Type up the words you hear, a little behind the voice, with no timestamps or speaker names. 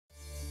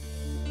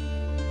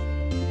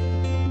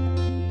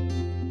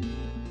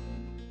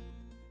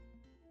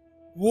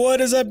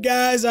What is up,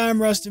 guys?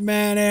 I'm Rusted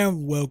Man,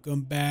 and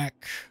welcome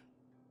back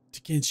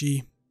to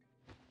Kenshi.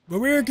 But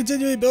we're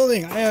continually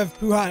building. I have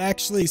Puhat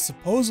actually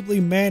supposedly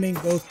manning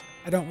both.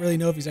 I don't really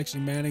know if he's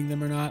actually manning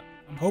them or not.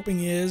 I'm hoping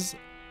he is.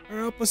 Or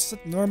I'll put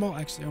set normal.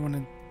 Actually, I want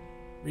to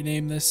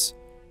rename this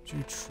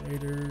to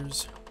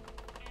traders.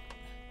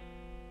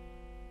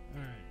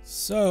 Alright,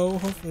 so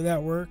hopefully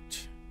that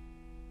worked.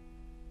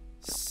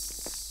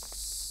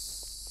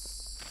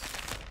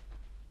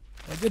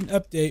 I didn't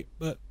update,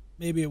 but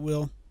maybe it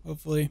will.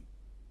 Hopefully.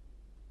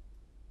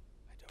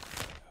 I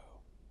don't know.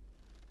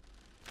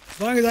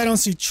 As long as I don't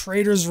see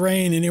Trader's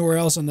Reign anywhere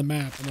else on the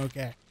map, I'm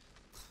okay.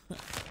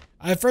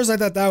 At first I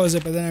thought that was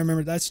it, but then I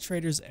remembered that's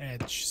Trader's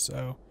Edge.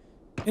 So,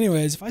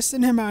 anyways, if I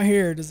send him out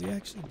here, does he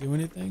actually do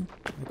anything?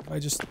 Like if I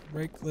just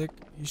right click,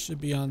 he should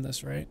be on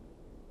this, right?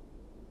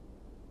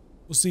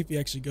 We'll see if he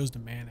actually goes to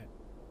man it.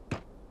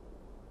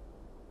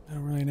 I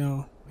don't really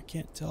know. I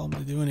can't tell him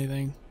to do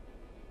anything.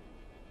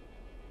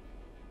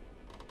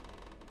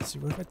 Let's see,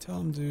 what if I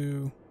tell him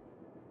to...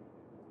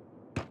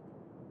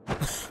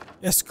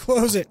 Yes,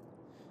 close it!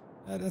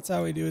 That's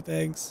how we do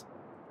things.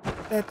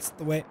 That's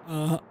the way.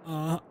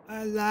 I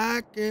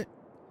like it.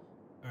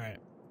 Alright.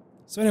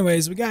 So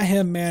anyways, we got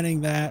him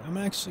manning that. I'm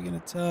actually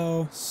going to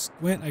tell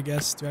Squint, I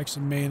guess, to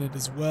actually man it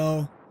as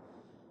well.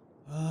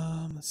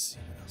 Let's see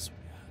what else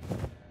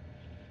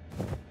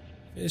we got.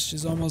 Fish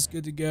is almost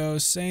good to go.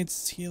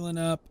 Saint's healing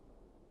up.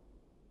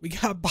 We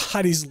got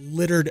bodies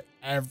littered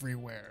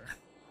everywhere.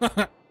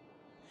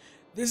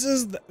 This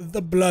is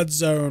the blood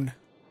zone.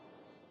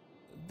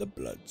 The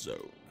blood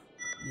zone.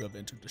 You have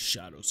entered the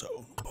shadow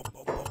zone.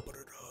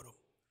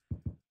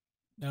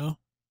 No?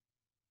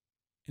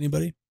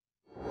 Anybody?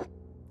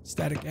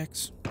 Static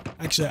X?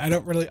 Actually,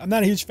 I'm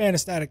not a huge fan of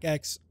Static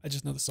X. I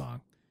just know the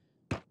song.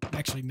 I'm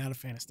actually not a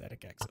fan of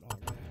Static X at all.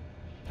 Really.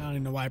 I don't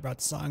even know why I brought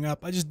the song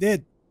up. I just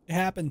did. It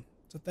happened.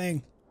 It's a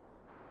thing.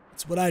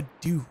 It's what I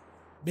do.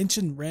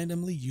 Mention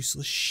randomly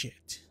useless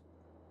shit.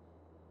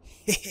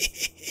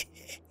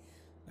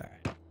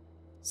 Alright.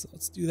 So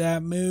let's do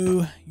that,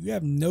 Moo. You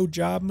have no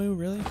job, Moo?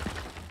 Really?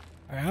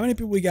 Alright, how many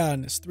people we got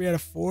on this? 3 out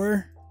of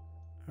 4?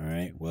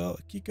 Alright, well,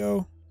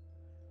 Kiko, are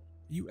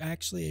you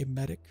actually a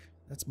medic?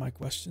 That's my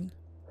question.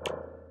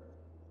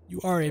 You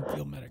are a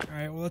field medic.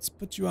 Alright, well, let's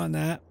put you on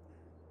that.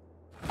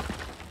 How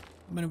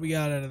many we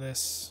got out of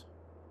this?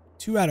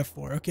 2 out of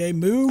 4. Okay,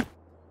 Moo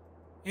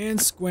and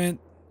Squint.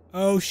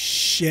 Oh,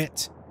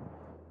 shit.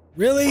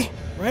 Really?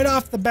 Right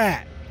off the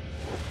bat.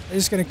 They're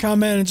just gonna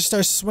come in and just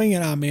start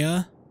swinging on me,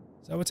 huh?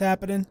 Is that what's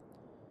happening?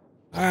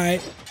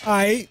 Alright.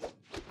 Alright.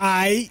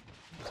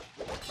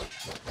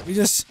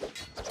 This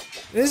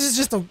is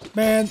just a,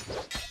 man.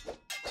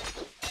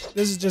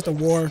 This is just a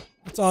war.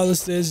 That's all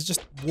this is,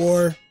 just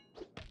war.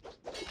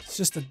 It's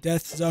just a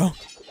death zone.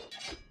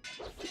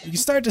 You can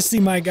start to see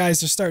my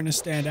guys are starting to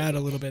stand out a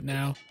little bit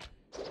now.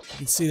 You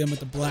can see them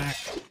with the black,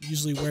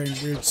 usually wearing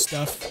weird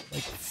stuff,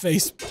 like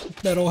face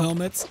metal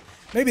helmets.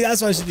 Maybe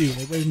that's what I should do,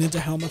 like wear ninja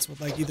helmets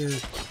with like either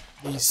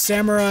the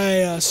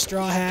samurai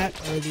straw hat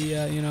or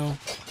the, you know,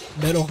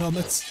 metal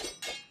helmets.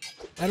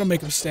 That'll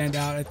make them stand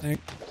out, I think.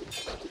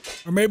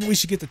 Or maybe we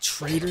should get the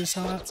trader's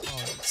hats. Oh,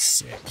 that's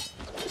sick.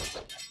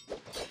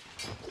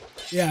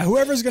 Yeah,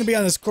 whoever's going to be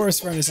on this course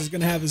furnace is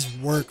going to have his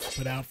work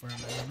put out for him.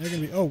 Man. They're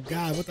going to be, oh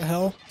god, what the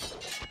hell?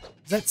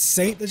 Is that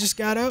Saint that just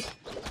got up?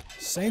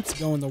 Saint's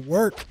going to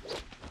work.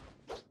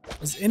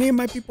 Has any of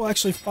my people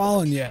actually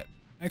fallen yet?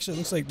 Actually, it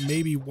looks like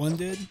maybe one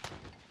did.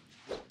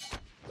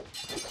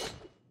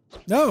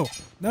 No,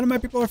 none of my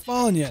people are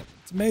falling yet.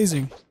 It's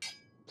amazing.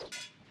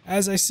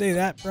 As I say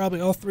that, probably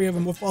all 3 of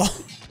them will fall.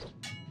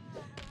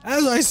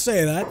 As I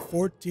say that,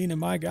 14 of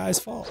my guys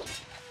fall.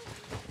 Is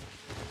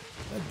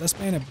that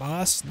Dustman and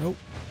Boss? Nope.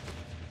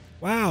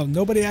 Wow,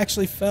 nobody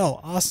actually fell.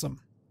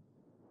 Awesome.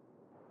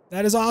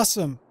 That is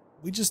awesome.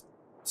 We just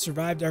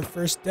survived our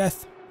first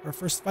death, our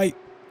first fight.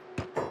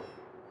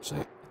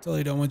 Actually, I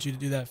totally don't want you to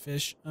do that,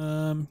 Fish.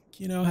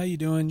 Kino, how you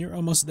doing? You're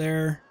almost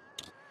there.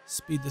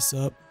 Speed this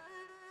up.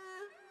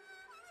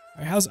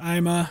 Alright, how's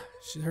Ima?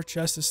 Her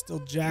chest is still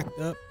jacked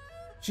up.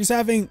 She's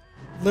having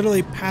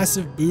literally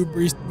passive boob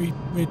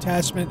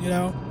reattachment, you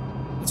know?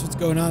 That's what's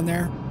going on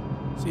there.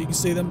 So you can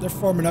see them. They're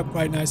forming up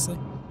quite nicely.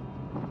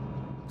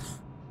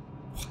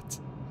 What?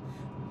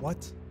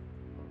 What?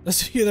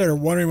 Those of you that are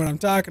wondering what I'm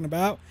talking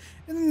about.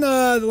 In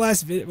the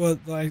last video, well,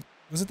 like,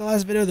 was it the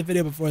last video or the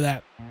video before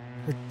that?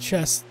 Her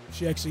chest,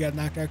 she actually got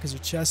knocked out because her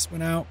chest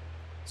went out.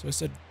 So I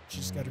said she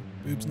just got her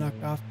boobs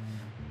knocked off.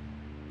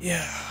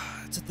 Yeah,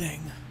 it's a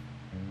thing.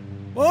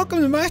 Welcome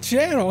to my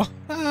channel.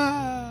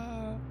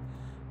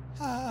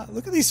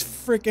 Look at these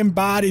freaking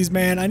bodies,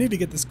 man. I need to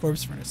get this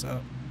corpse furnace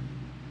up.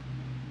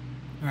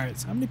 Alright,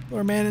 so how many people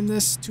are manning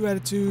this? 2 out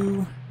of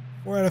 2,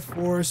 4 out of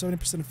 4,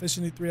 70%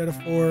 efficiency, 3 out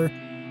of 4.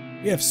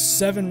 We have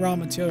 7 raw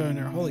material in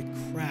there. Holy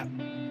crap.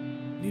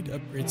 I need to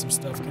upgrade some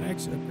stuff. Can I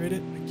actually upgrade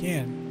it? I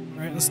can.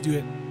 Alright, let's do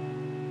it.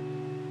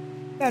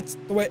 That's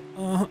the way.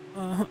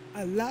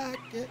 I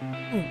like it.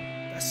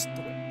 That's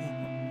the way.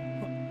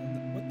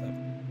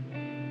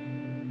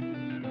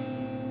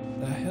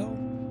 What the hell?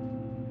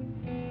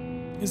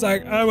 He's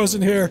like, I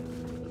wasn't here.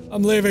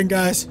 I'm leaving,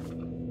 guys.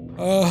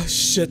 Oh,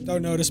 shit.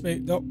 Don't notice me.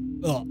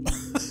 Don't. Oh.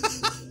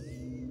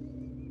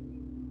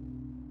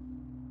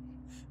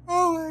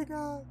 Oh, my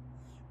God.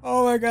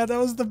 Oh, my God. That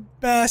was the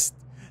best.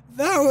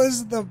 That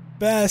was the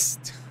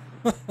best.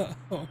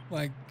 Oh,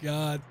 my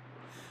God.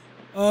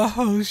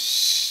 Oh,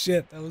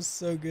 shit. That was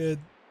so good.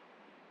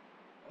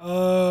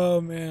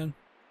 Oh, man.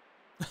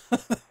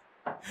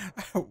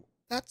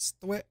 That's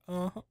the way.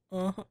 I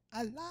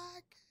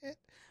like it.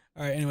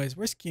 All right. Anyways,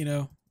 where's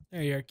Kino?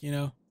 There you are,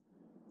 Kino.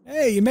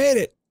 Hey, you made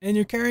it, and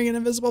you're carrying an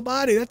invisible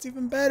body. That's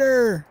even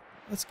better.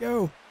 Let's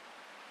go.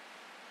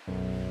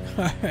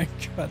 Oh my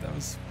God, that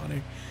was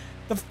funny.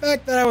 The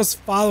fact that I was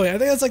following, I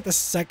think that's like the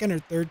second or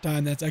third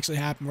time that's actually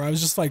happened, where I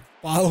was just like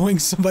following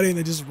somebody and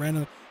they just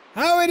ran.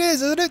 How it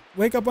is, isn't it?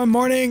 Wake up one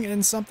morning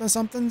and something.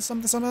 Blah,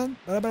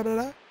 blah, blah,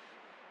 blah.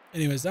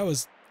 Anyways, that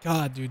was,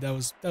 God, dude, that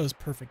was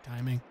perfect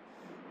timing.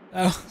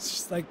 I was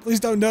just like, please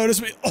don't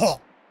notice me. Oh,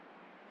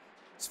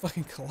 this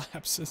fucking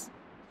collapses.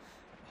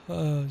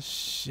 Oh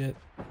shit.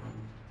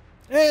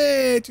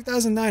 Hey,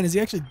 2009. Is he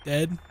actually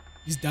dead?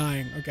 He's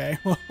dying. Okay.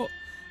 Well, if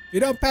you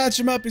don't patch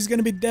him up, he's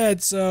gonna be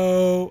dead.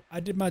 So I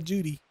did my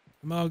duty.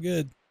 I'm all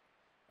good.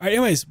 All right.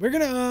 Anyways, we're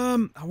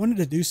gonna I wanted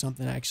to do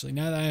something actually.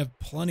 Now that I have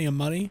plenty of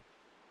money,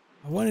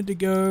 I wanted to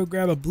go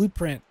grab a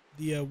blueprint,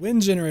 the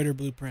wind generator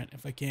blueprint,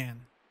 if I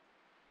can.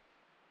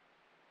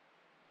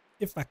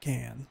 If I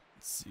can.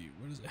 Let's see.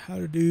 What is it? How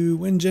to do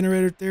wind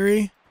generator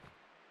theory?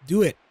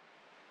 Do it.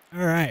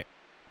 All right.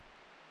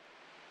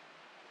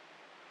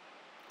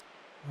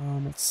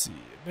 Let's see.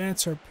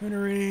 Advanced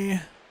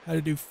harpoonery. How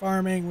to do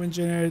farming. Wind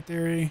generator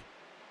theory.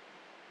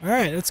 All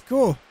right. That's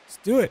cool. Let's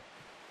do it.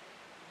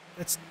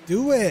 Let's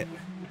do it.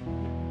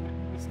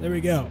 So there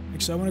we go.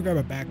 Actually, I want to grab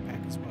a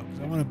backpack as well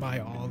because I want to buy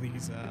all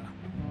these.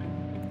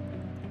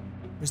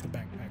 Where's the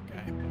backpack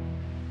guy?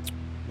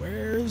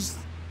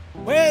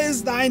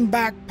 Where's thine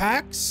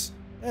backpacks?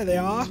 There they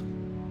are.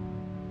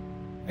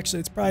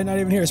 Actually, it's probably not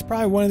even here. It's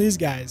probably one of these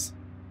guys.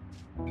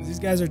 These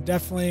guys are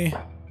definitely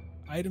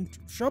item.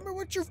 Show me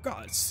what you've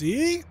got.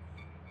 See? Did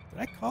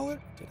I call it?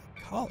 Did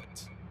I call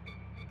it?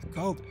 I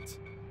called it.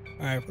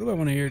 All right. What do I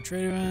want to hear?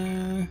 Trade.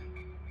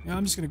 No,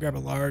 I'm just gonna grab a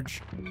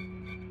large.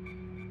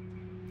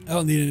 I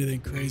don't need anything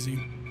crazy.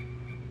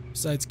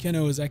 Besides,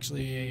 Keno is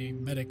actually a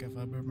medic, if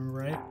I remember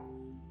right.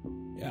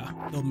 Yeah,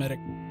 little medic.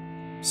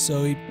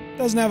 So he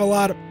doesn't have a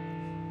lot of.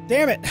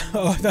 Damn it!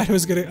 Oh, I thought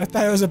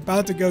it was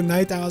about to go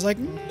nighttime. I was like,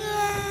 no!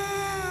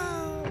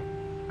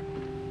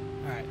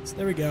 Alright, so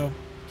there we go.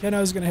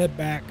 Keno's gonna head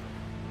back.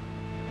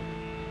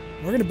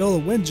 We're gonna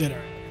build a wind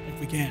generator, if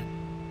we can.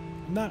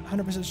 I'm not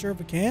 100% sure if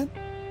we can,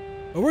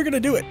 but we're gonna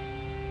do it.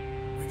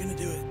 We're gonna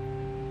do it.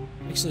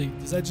 Actually,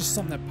 is that just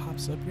something that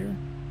pops up here?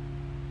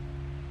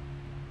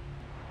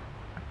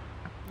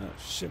 Oh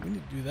shit, we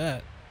need to do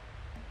that.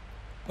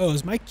 Oh,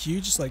 is my queue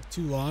just like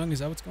too long? Is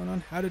that what's going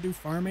on? How to do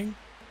farming?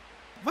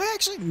 Have I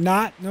actually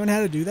not known how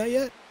to do that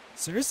yet?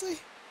 Seriously?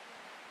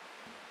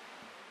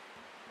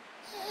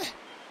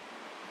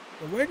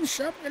 The wind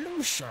shop, hello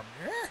shop,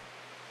 yeah? Alright.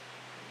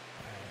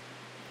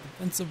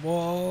 Defensive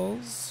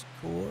walls,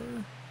 core.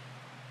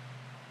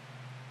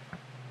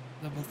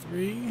 Level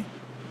 3.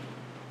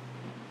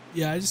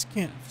 Yeah, I just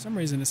can't. For some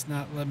reason, it's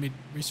not letting me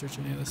research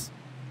any of this.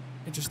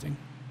 Interesting.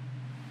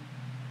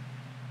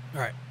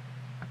 Alright.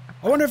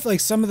 I wonder if like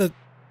some of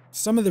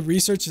the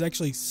research is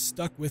actually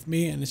stuck with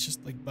me and it's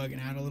just like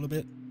bugging out a little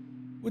bit.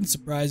 Wouldn't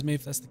surprise me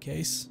if that's the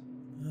case.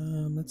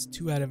 That's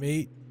 2 out of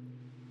 8.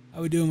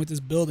 How we doing with this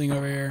building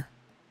over here?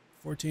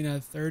 14 out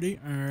of 30.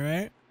 All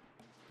right.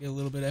 Get a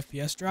little bit of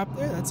FPS drop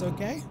there. That's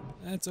okay.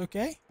 That's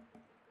okay.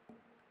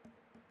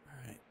 All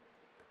right.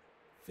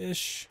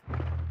 Fish.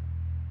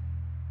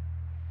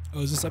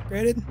 Oh, is this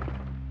upgraded?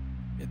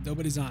 Yeah,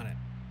 nobody's on it.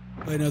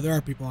 Wait, no, there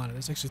are people on it.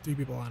 There's actually 3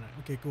 people on it.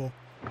 Okay, cool.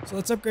 So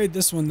let's upgrade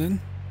this one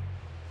then.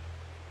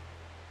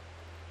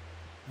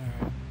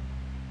 Alright.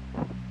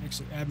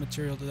 Actually, add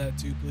material to that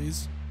too,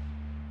 please.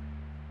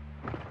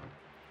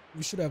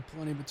 We should have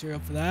plenty of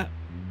material for that.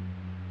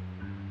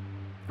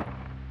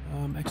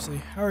 Actually,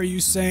 how are you,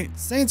 Saint?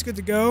 Saint's good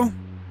to go.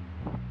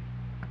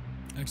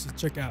 Actually,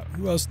 check out.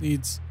 Who else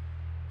needs?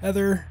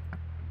 Heather.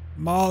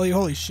 Molly.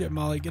 Holy shit,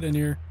 Molly. Get in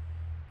here.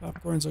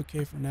 Popcorn's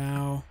okay for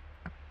now.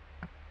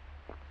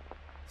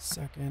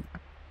 Second.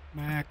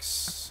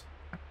 Max.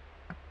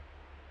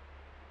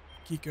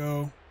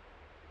 Kiko.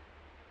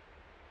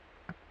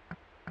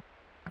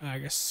 I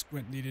guess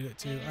Squint needed it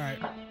too. Alright.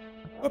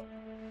 Whoop.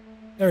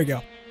 There we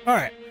go.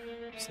 Alright.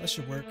 So that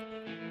should work.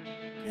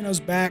 Keno's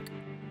back.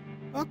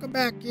 Welcome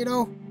back,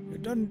 Keno. You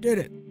done did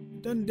it. You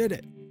done did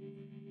it.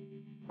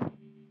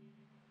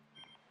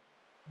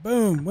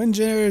 Boom. Wind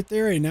generator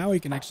theory. Now we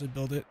can actually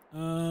build it.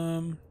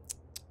 I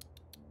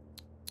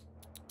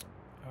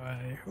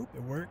hope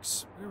it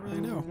works. I don't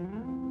really know.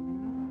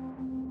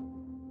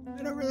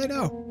 I don't really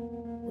know.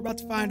 We're about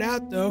to find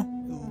out, though.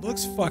 It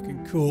looks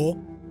fucking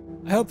cool.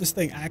 I hope this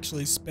thing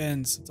actually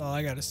spins. That's all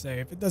I gotta say.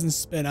 If it doesn't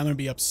spin, I'm gonna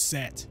be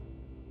upset.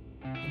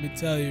 Let me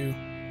tell you.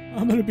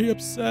 I'm gonna be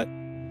upset.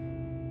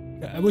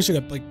 I wish I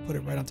could like put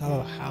it right on top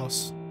of a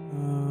house.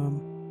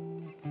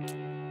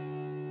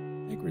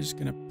 I think we're just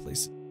gonna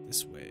place it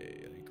this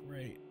way, like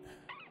right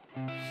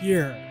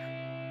here.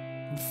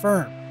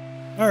 Confirm.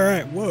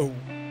 Alright, whoa.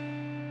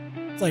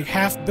 It's like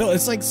half built.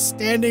 It's like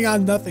standing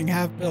on nothing,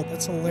 half built.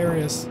 That's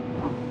hilarious.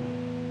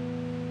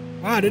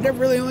 Wow, did it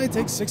really only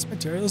take 6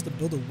 materials to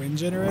build a wind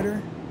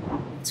generator?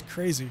 It's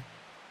crazy.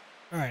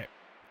 Alright.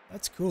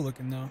 That's cool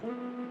looking though.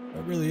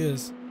 That really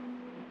is.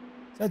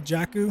 Is that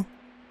Jakku?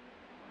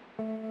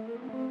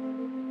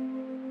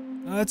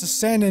 No, that's a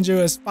sand ninja who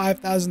has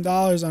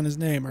 $5,000 on his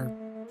name. Or,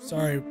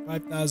 sorry,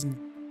 5,000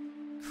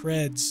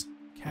 creds.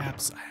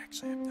 Caps. I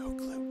actually have no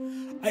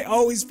clue. I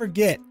always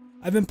forget.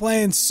 I've been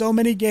playing so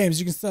many games.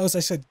 You can notice I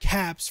said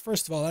caps.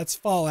 First of all, that's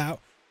Fallout.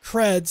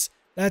 Creds.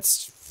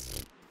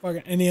 That's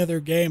fucking any other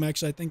game.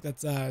 Actually, I think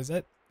that's, is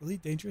that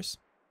Elite Dangerous?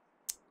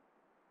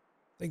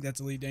 I think that's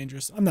Elite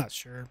Dangerous. I'm not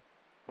sure.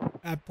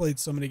 I've played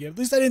so many games. At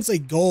least I didn't say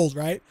gold,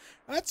 right?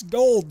 That's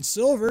gold and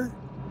silver.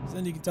 So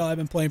then you can tell I've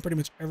been playing pretty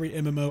much every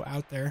MMO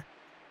out there.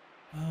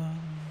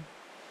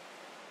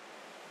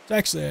 It's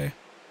actually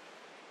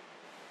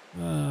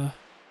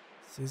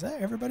see, is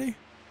that everybody?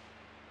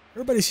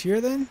 Everybody's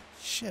here then?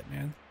 Shit,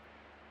 man.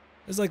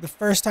 This is like the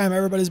first time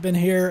everybody's been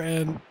here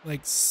and like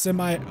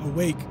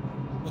semi-awake.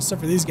 Well, except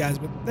for these guys,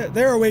 but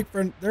they're awake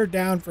for, they're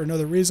down for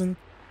another reason.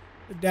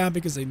 They're down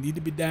because they need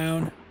to be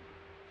down.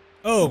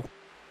 Oh,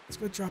 let's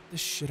go drop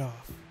this shit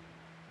off.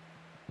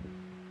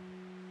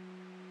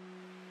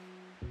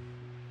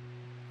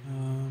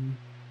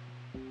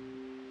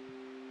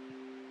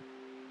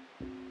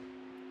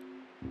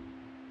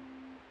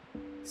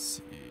 Let's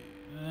see.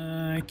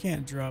 I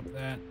can't drop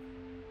that.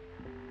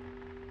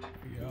 There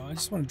we go. I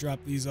just want to drop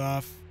these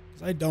off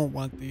because I don't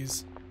want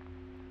these.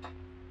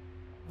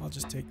 I'll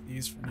just take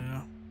these for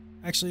now.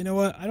 Actually, you know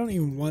what? I don't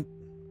even want...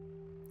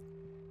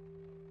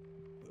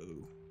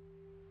 Whoa.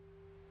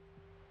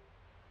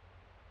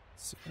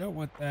 Let's see, I don't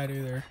want that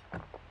either.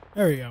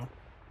 There we go.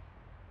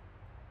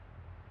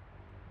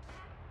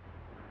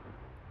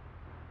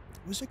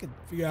 I wish I could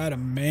figure out how to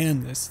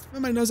man this. If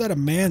anybody knows how to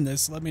man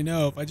this, let me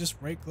know. If I just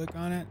right click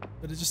on it,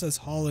 but it just says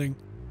hauling.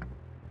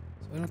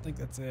 So I don't think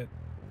that's it.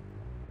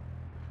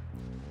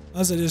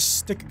 Unless I just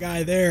stick a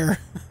guy there.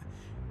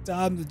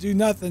 Tell him to do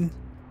nothing.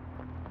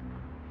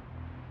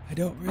 I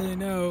don't really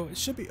know. It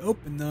should be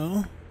open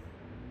though.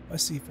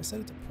 Let's see if I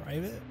set it to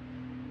private.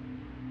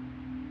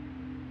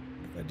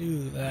 If I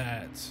do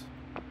that,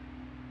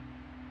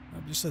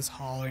 it just says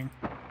hauling.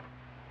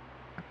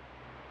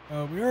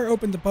 We are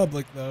open to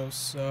public though,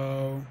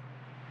 so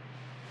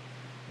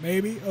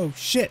maybe. Oh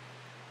shit!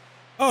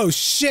 Oh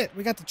shit!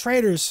 We got the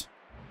traders.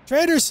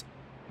 Traders,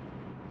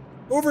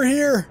 over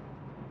here.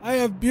 I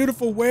have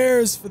beautiful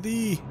wares for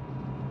thee.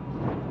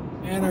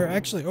 And are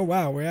actually. Oh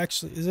wow, we're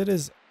actually. Is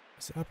it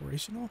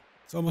operational?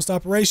 It's almost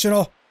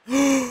operational.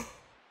 Oh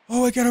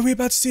my god, are we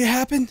about to see it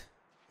happen?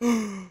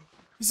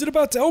 Is it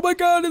about to? Oh my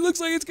god, it looks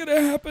like it's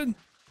gonna happen.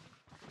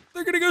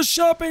 They're gonna go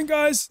shopping,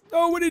 guys.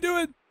 Oh, what are you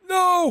doing?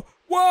 No!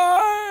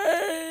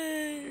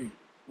 Why?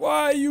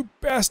 Why, you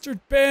bastard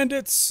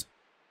bandits?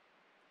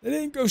 They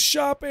didn't go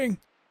shopping.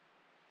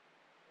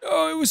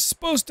 Oh, it was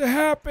supposed to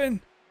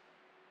happen.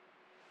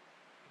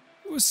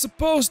 It was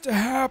supposed to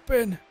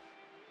happen.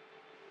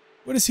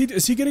 What is he?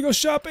 Is he gonna go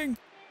shopping?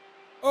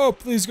 Oh,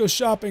 please go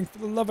shopping. For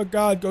the love of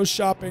God, go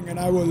shopping and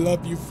I will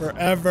love you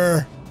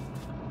forever.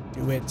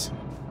 Do it.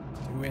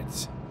 Do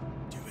it.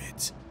 Do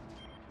it.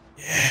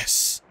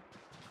 Yes.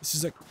 This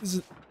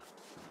is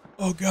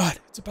oh god,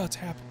 it's about to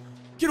happen.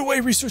 Get away,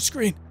 research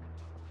screen.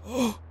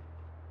 Oh,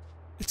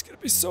 it's gonna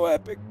be so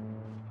epic.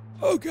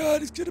 Oh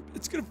god, it's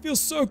gonna feel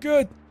so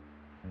good.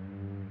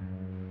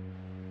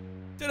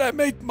 Did I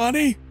make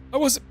money? I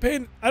wasn't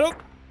paying. I don't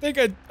think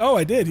I. Oh,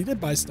 I did. He did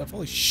buy stuff.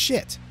 Holy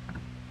shit.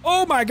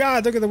 Oh my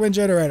god, look at the wind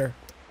generator.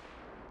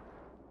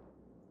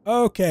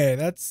 Okay,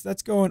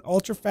 that's going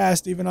ultra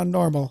fast even on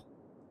normal.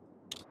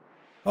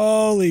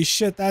 Holy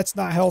shit, that's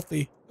not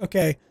healthy.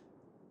 Okay.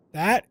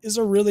 That is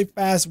a really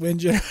fast wind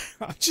generator.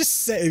 I'm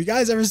just saying, if you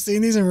guys ever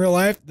seen these in real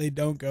life, they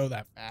don't go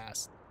that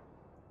fast.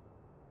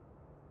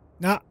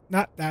 Not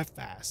that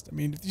fast. I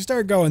mean, if you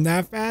start going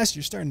that fast,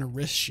 you're starting to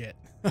risk shit.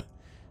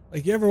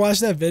 Like, you ever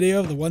watch that video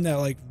of the one that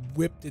like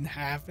whipped in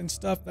half and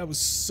stuff? That was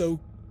so,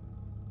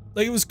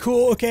 like, it was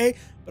cool, okay,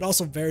 but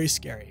also very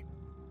scary.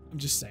 I'm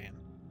just saying.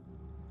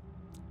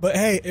 But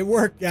hey, it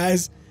worked,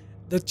 guys.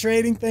 The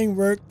trading thing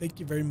worked. Thank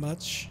you very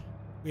much.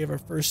 We have our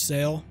first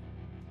sale.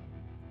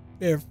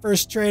 We have our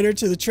first trader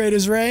to the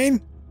trader's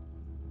reign.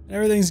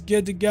 Everything's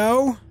good to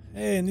go.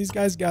 Hey, and these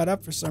guys got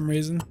up for some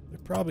reason. They're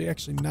probably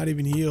actually not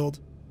even healed.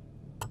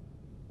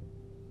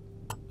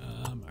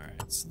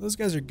 Alright, so those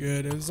guys are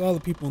good. It was all the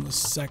people in the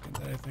second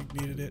that I think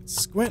needed it.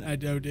 Squint, I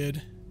know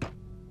did.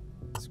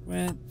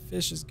 Squint,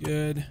 fish is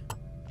good.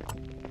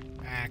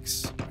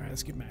 Max. Alright,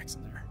 let's get Max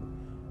in there.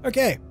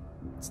 Okay,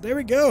 so there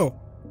we go.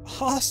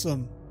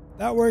 Awesome.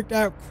 That worked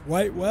out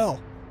quite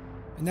well.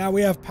 And now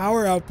we have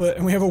power output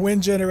and we have a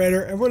wind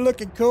generator and we're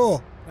looking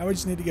cool. Now we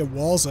just need to get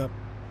walls up,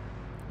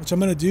 which I'm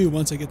going to do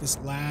once I get this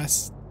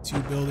last 2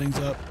 buildings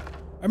up.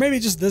 Or maybe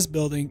just this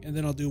building and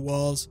then I'll do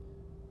walls.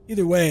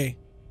 Either way,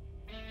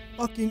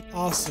 fucking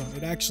awesome.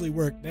 It actually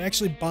worked. They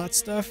actually bought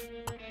stuff.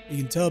 You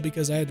can tell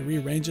because I had to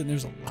rearrange it and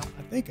there's a lot.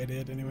 I think I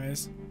did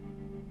anyways.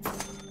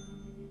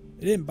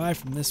 They didn't buy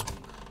from this one.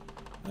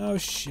 Oh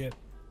shit.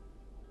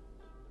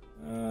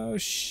 Oh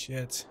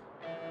shit.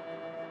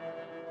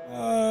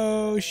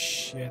 Oh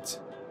shit.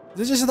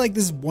 Is it just like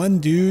this one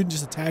dude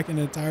just attacking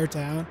the entire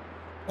town?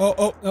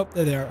 Oh,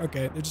 there they are.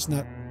 Okay, they're just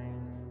not.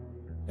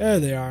 There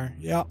they are.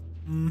 Yep.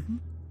 Mm-hmm.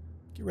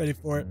 Get ready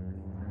for it.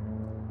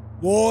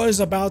 War is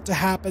about to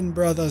happen,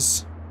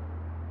 brothers.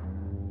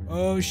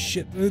 Oh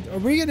shit. Are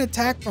we gonna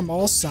attack from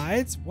all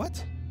sides?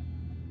 What?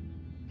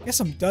 Got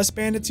some dust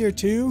bandits here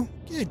too?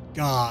 Good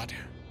God.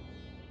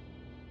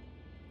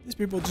 These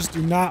people just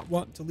do not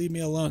want to leave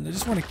me alone. They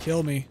just want to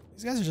kill me.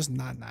 These guys are just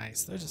not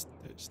nice. They're just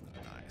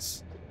not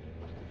nice.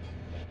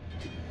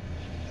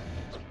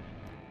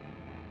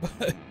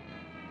 But,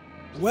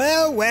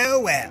 well.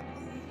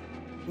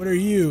 What are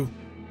you?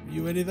 Are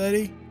you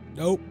anybody?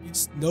 Nope. You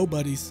just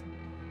nobodies.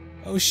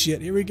 Oh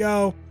shit, here we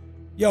go.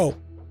 Yo,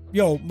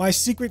 my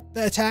secret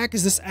attack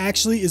is this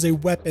actually is a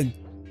weapon.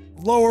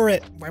 Lower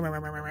it.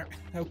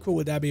 How cool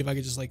would that be if I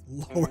could just like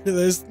lower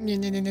this? It'd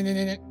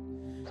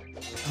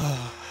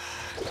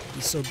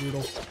be so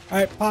brutal.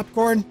 Alright,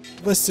 Popcorn,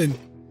 listen.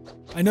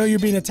 I know you're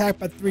being attacked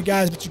by 3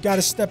 guys, but you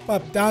gotta step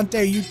up.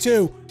 Dante, you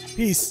too.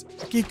 Peace.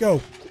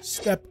 Akiko,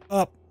 step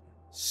up.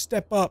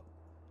 Step up.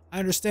 I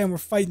understand we're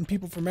fighting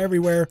people from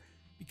everywhere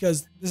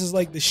because this is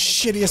like the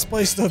shittiest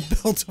place to have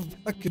built a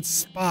fucking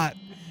spot.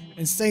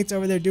 And Saint's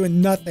over there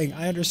doing nothing.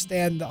 I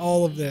understand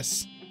all of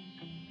this.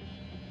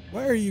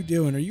 What are you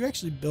doing? Are you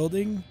actually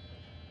building?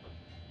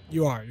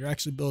 You are. You're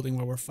actually building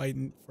while we're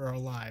fighting for our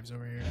lives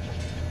over here.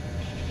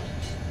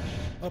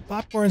 Oh,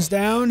 Popcorn's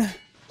down.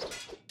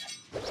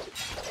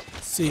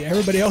 Let's see,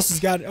 everybody else has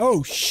got...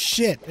 Oh,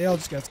 shit. They all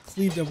just got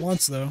cleaved at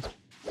once, though.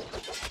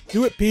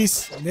 Do it,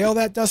 Peace. Nail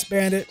that dust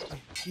bandit.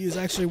 He is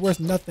actually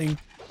worth nothing.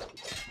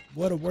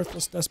 What a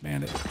worthless dust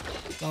bandit.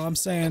 That's all I'm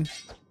saying.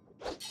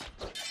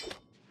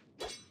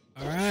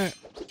 Alright.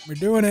 We're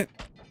doing it.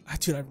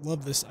 Dude, I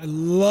love this. I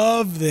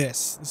love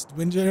this. This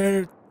wind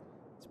generator.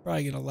 It's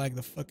probably going to lag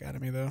the fuck out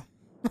of me, though.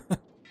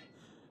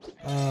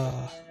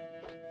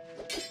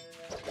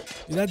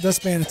 Dude, that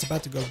dust bandit's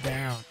about to go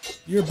down.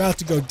 You're about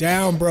to go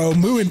down, bro.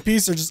 Moo and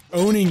Peace are just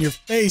owning your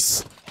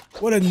face.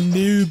 What a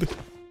noob.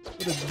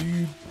 What a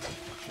noob.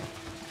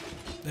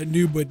 That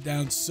noob went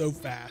down so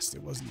fast.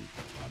 It wasn't even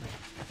funny.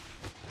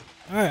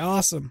 Alright,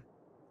 awesome.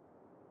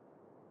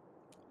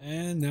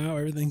 And now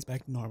everything's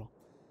back to normal.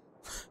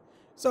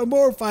 So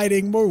more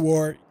fighting, more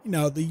war. You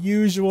know, the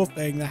usual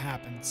thing that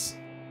happens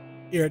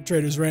here at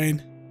Trader's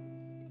Reign.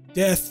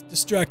 Death,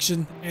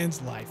 destruction, and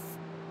life.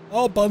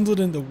 All bundled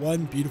into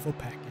one beautiful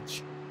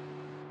package.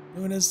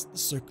 Known as the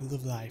Circle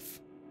of Life.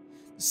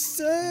 The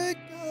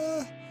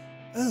Circle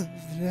of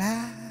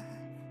Life.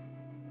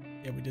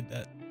 Yeah, we did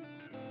that.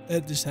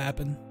 That just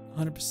happened.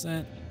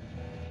 100%.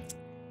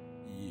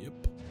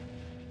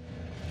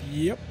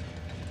 Yep.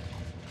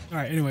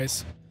 Alright,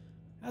 anyways.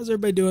 How's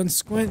everybody doing?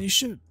 Squint, you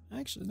should...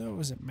 Actually, no,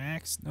 was it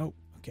Max? Nope.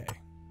 Okay.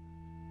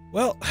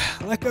 Well,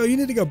 Lecco, you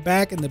need to go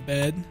back in the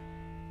bed.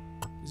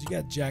 Because you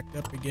got jacked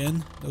up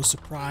again. No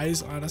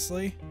surprise,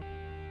 honestly.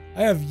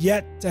 I have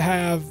yet to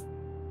have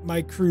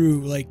my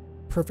crew, like,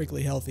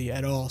 perfectly healthy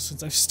at all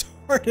since I've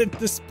started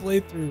this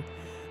playthrough.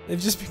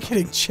 They've just been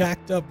getting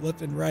jacked up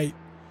left and right.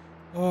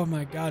 Oh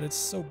my god, it's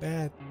so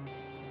bad.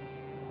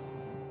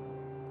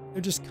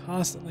 They're just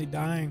constantly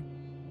dying.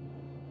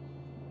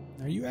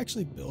 Are you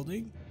actually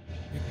building?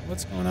 Like,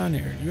 what's going on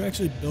here? Are you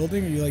actually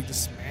building or are you like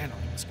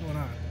dismantling? What's going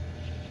on?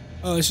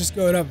 Oh, it's just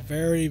going up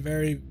very,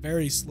 very,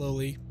 very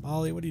slowly.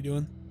 Molly, what are you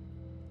doing?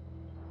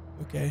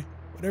 Okay.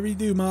 Whatever you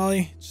do,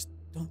 Molly, just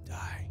don't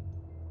die.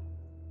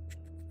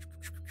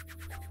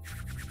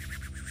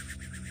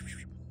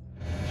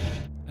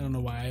 I don't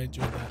know why I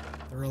enjoyed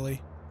that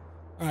thoroughly.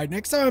 Alright,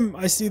 next time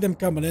I see them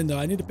coming in, though,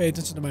 I need to pay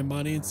attention to my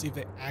money and see if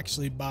they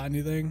actually bought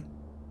anything.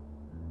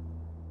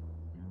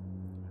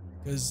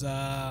 Because,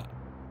 I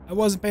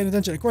wasn't paying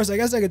attention. Of course, I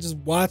guess I could just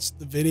watch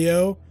the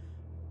video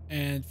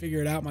and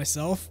figure it out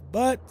myself,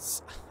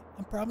 but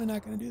I'm probably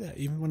not going to do that,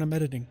 even when I'm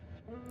editing.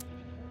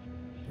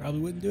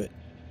 Probably wouldn't do it.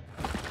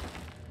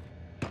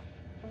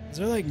 Is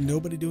there, like,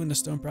 nobody doing the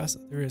stone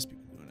process? There is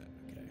people doing it.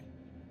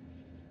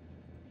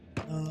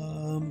 Okay.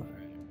 Alright.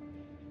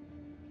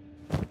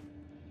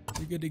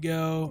 We're good to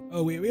go.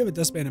 Oh, wait, we have a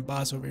dust bandit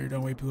boss over here,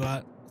 don't we,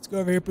 Puhat? Let's go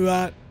over here,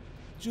 Puhat.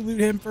 Did you loot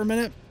him for a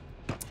minute?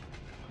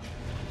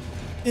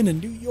 In a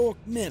New York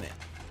minute.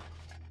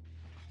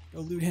 Go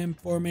loot him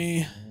for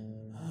me.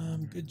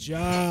 Good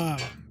job.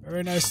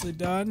 Very nicely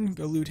done.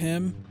 Go loot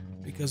him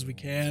because we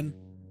can.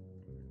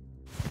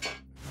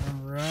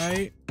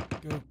 Alright.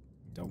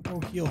 Don't go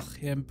heal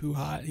him,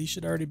 Puhat. He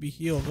should already be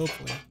healed,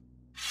 hopefully.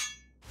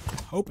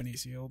 I'm hoping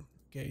he's healed.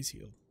 Okay, he's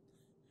healed.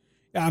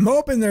 Yeah, I'm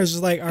hoping there's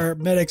just like our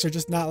medics are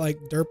just not like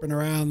derping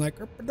around like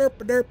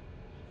derp.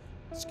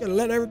 Just gonna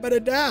let everybody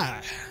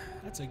die.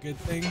 That's a good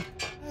thing.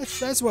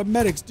 That's what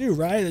medics do,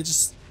 right? They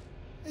just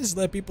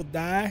let people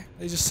die.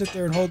 They just sit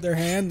there and hold their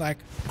hand like,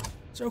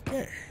 it's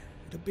okay.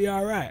 It'll be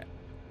alright.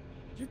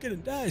 You're gonna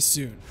die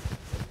soon.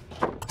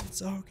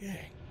 It's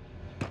okay.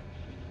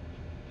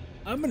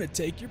 I'm gonna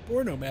take your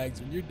porno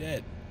mags when you're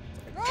dead.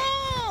 Like,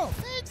 oh,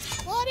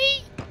 thanks,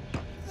 buddy.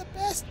 You're the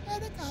best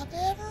medic I've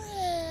ever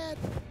had.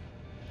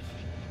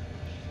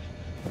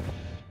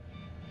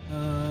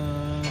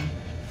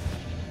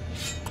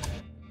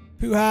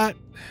 Poo hot.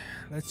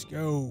 Let's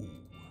go.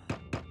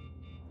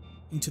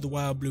 Into the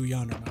wild blue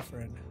yonder, my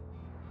friend.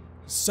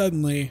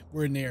 Suddenly,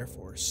 we're in the Air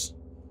Force.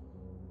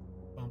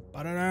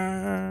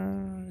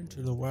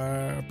 Into the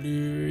wild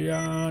blue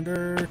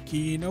yonder,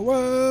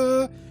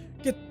 quinoa.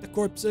 Get the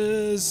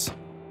corpses.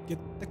 Get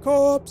the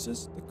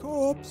corpses. The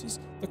corpses.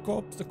 The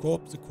corpse. The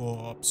corpse. The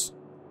corpse.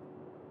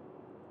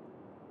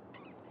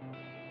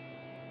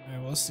 Alright,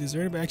 well, let's see. Is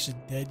there anybody actually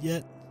dead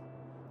yet?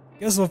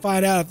 Guess we'll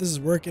find out if this is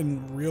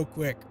working real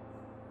quick.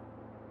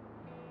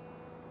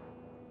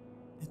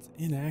 It's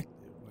inactive.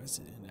 Why is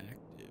it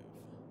inactive?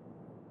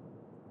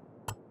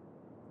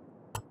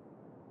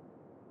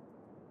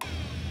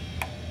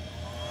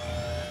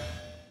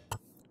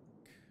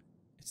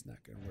 It's not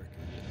gonna work,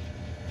 is it?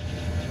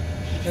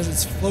 Because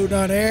it's floating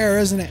on air,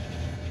 isn't it?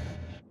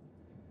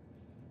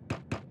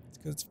 It's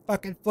because it's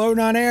fucking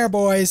floating on air,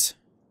 boys.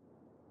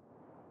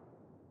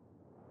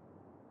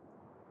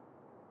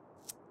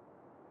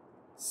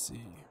 Let's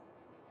see.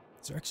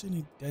 Is there actually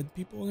any dead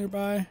people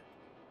nearby?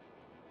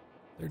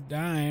 They're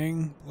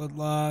dying. Blood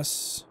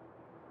loss.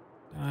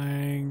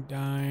 Dying,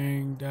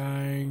 dying,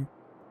 dying.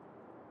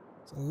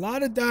 There's a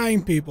lot of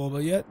dying people,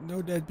 but yet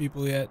no dead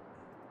people yet.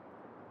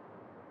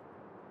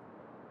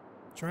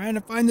 Trying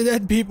to find the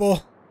dead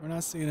people. We're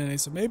not seeing any,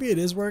 so maybe it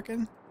is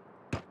working.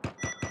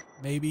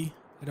 Maybe.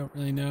 I don't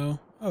really know.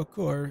 Oh,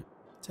 cool. Our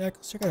tech.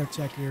 Let's check out our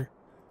tech here.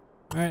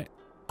 Alright.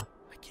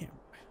 I can't.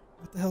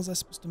 What the hell is that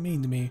supposed to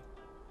mean to me?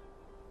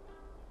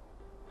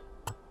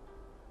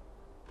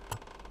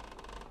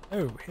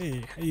 Oh,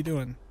 hey, how you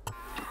doing?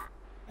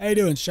 How you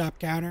doing, shop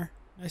counter?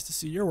 Nice to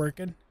see you're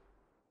working.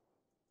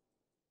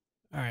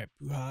 Alright,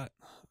 Boo Hot.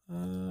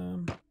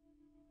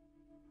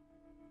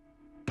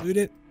 Loot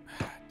it.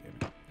 Damn it.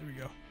 There we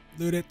go.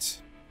 Loot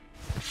it.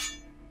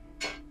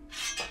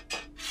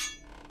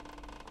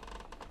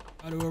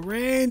 Auto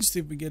arrange. See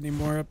if we get any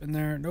more up in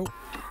there. Nope.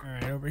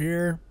 Alright, over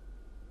here.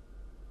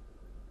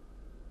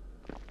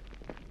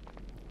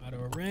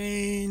 Auto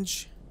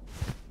arrange.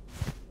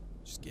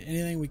 Just get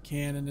anything we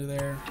can into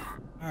there.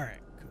 Alright,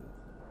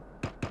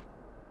 cool.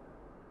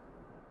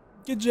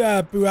 Good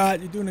job, Puat.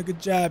 You're doing a good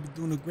job. You're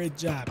doing a great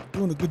job. You're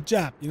doing a good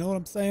job. You know what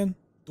I'm saying?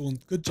 Doing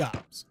good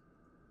jobs.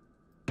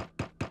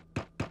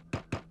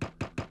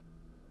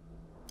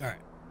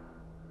 Alright.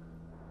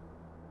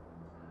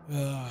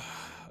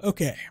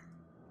 Okay.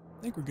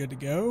 I think we're good to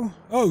go.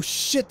 Oh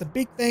shit, the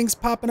big thing's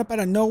popping up out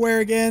of nowhere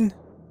again.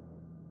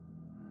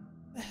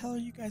 Where the hell are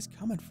you guys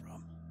coming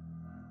from?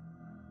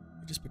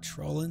 You're just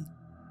patrolling?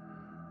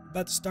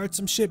 About to start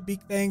some shit,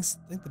 big things?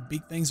 I think the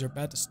big things are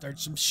about to start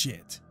some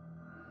shit.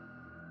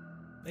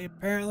 They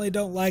apparently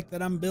don't like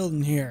that I'm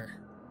building here.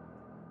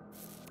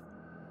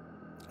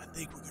 I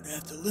think we're gonna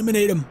have to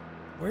eliminate them.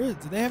 Where is,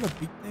 do they have a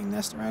big thing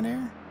nest around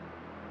here?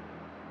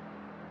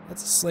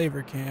 That's a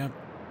slaver camp.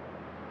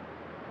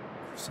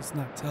 It's just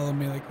not telling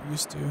me like it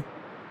used to.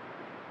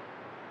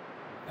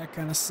 That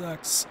kind of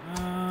sucks.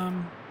 Yeah,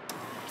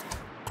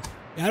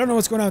 I don't know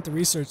what's going on with the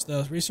research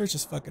though. Research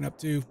is fucking up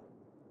too.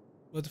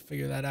 We'll have to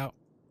figure that out.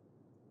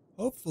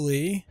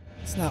 Hopefully,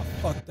 it's not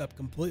fucked up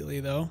completely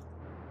though.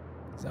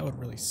 Because that would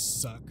really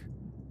suck.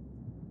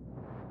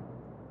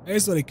 I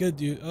guess what I could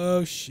do.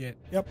 Oh shit.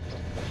 Yep.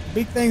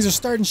 Big things are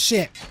starting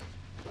shit.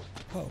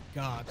 Oh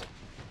god.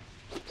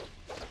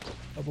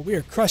 Oh, but we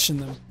are crushing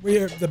them.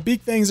 The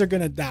big things are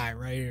gonna die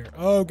right here.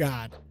 Oh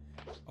god.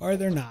 Or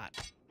they're not.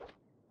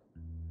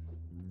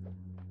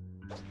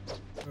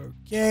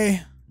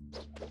 Okay.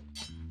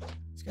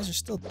 These guys are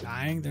still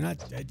dying. They're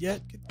not dead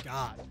yet. Good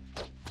god.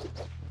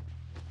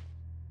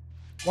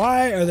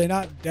 Why are they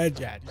not dead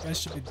yet? You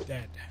guys should be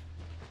dead.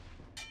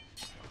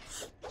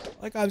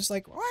 Like I was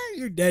like, why aren't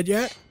you dead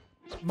yet?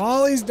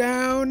 Molly's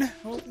down.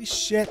 Holy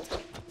shit.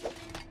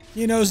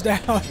 Kino's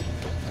down.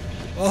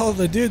 Well,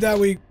 the dude that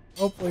we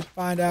hopefully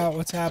find out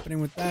what's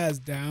happening with that is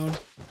down.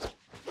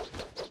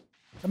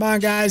 Come on,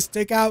 guys,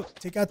 take out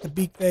the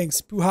big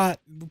things.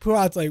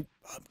 Puhat's like,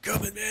 I'm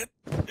coming, man.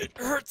 It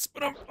hurts,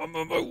 but I'm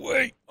on my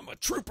way. I'm a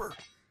trooper.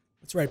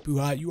 That's right,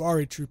 Puhat. You are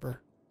a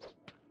trooper.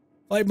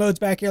 Flight mode's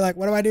back here. Like,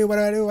 what do I do? What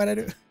do I do? What do I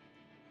do?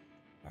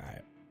 All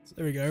right. So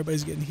there we go.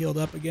 Everybody's getting healed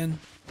up again.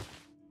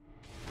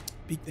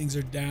 Big things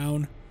are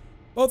down.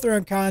 Both are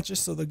unconscious,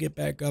 so they'll get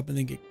back up and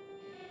then get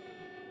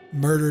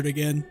murdered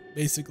again,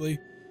 basically.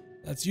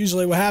 That's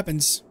usually what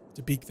happens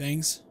to big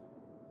things.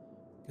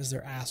 Because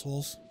they're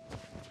assholes.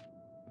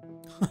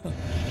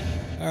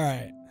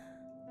 Alright.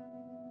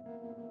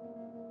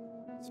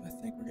 So I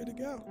think we're good to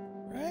go.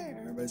 Right?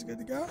 Everybody's good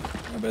to go?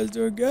 Everybody's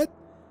doing good?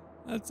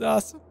 That's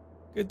awesome.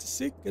 Good to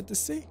see. Good to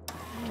see.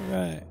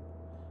 Alright.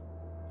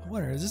 I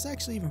wonder, is this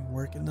actually even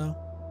working though?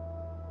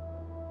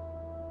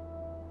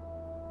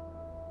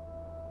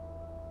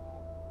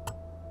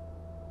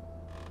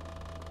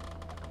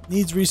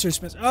 Needs research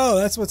bench. Oh,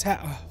 that's what's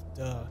happening. Oh,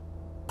 duh.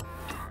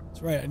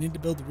 That's right. I need to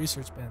build the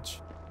research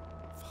bench.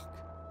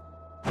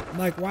 Fuck. I'm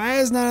like, why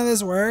is none of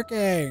this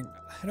working?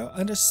 I don't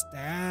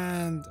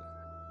understand.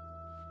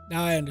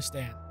 Now I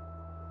understand.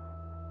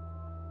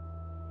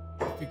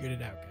 I figured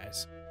it out,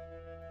 guys.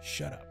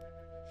 Shut up.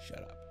 Shut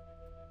up.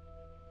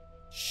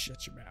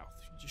 Shut your mouth.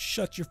 Just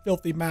shut your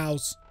filthy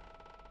mouths.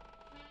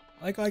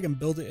 I like how I can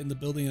build it in the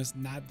building that's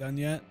not done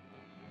yet,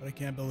 but I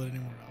can't build it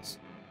anywhere else.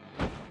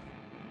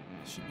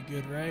 Should be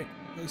good, right?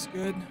 Looks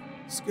good.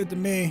 It's good to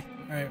me.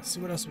 Alright, let's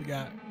see what else we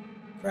got.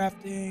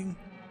 Crafting.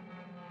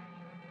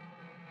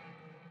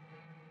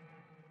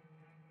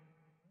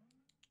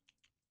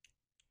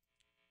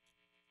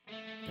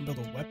 I can build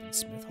a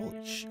weaponsmith.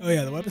 Holy sh! Oh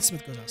yeah, the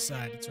weaponsmith goes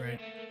outside. That's right.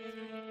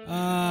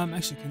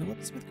 Actually, can the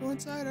weaponsmith go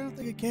inside? I don't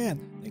think it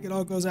can. I think it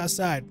all goes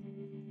outside.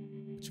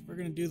 Which, if we're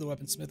gonna do the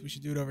weaponsmith, we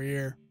should do it over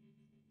here.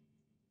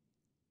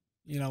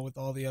 You know, with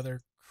all the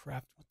other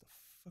craft. What the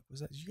fuck was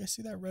that? Did you guys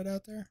see that red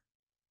out there?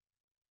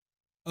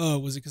 Oh,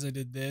 was it because I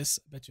did this?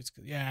 I bet you it's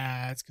because,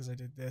 yeah, it's because I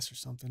did this or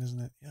something, isn't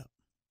it? Yep.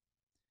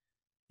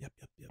 Yep,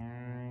 yep, yep.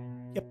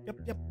 Yep, yep,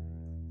 yep.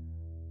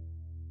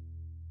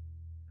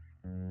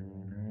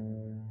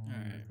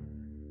 Alright.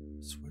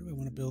 So where do I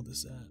want to build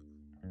this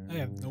at? I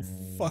have no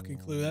fucking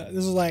clue.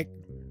 This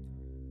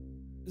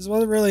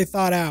wasn't really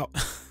thought out. I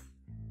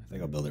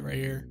think I'll build it right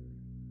here.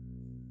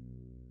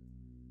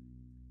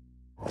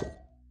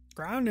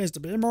 Ground needs to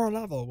be more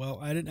level. Well,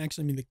 I didn't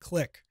actually mean to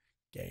click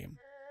game.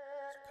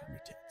 So calm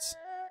your tits.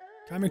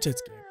 Calm your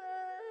tits, game.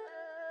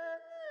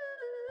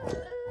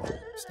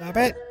 Stop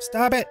it!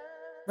 Stop it!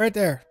 Right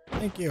there.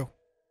 Thank you.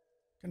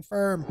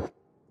 Confirm.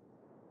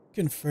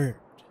 Confirmed.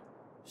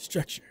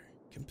 Structure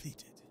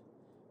completed.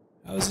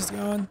 How is this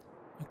going?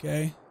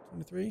 Okay.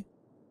 23.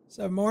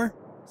 7 more.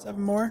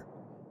 7 more.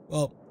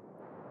 Well,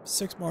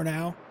 6 more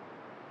now.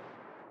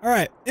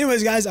 Alright,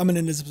 anyways guys, I'm going to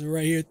end this episode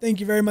right here. Thank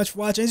you very much for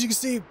watching. As you can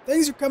see,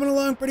 things are coming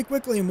along pretty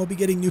quickly, and we'll be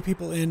getting new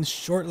people in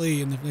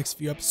shortly in the next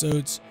few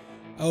episodes.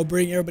 I'll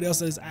bring everybody else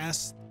that is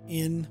asked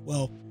in,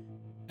 well,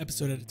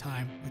 episode at a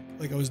time,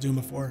 like I was doing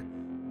before.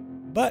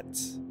 But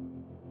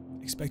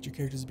expect your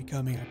characters to be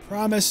coming. I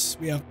promise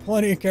we have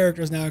plenty of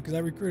characters now because I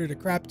recruited a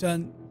crap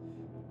ton,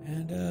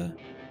 and our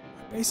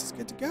base is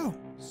good to go.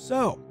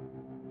 So,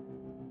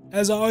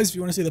 as always, if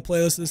you want to see the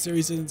playlist of the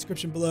series in the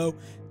description below,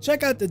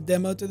 check out the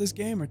demo to this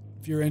game, or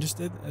if you're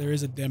interested, there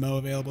is a demo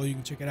available. You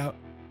can check it out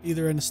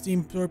either on the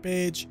Steam store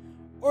page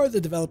or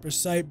the developer's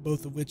site,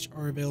 both of which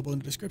are available in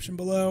the description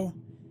below.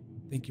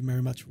 Thank you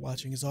very much for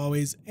watching as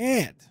always,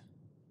 and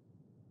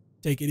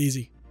take it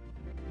easy.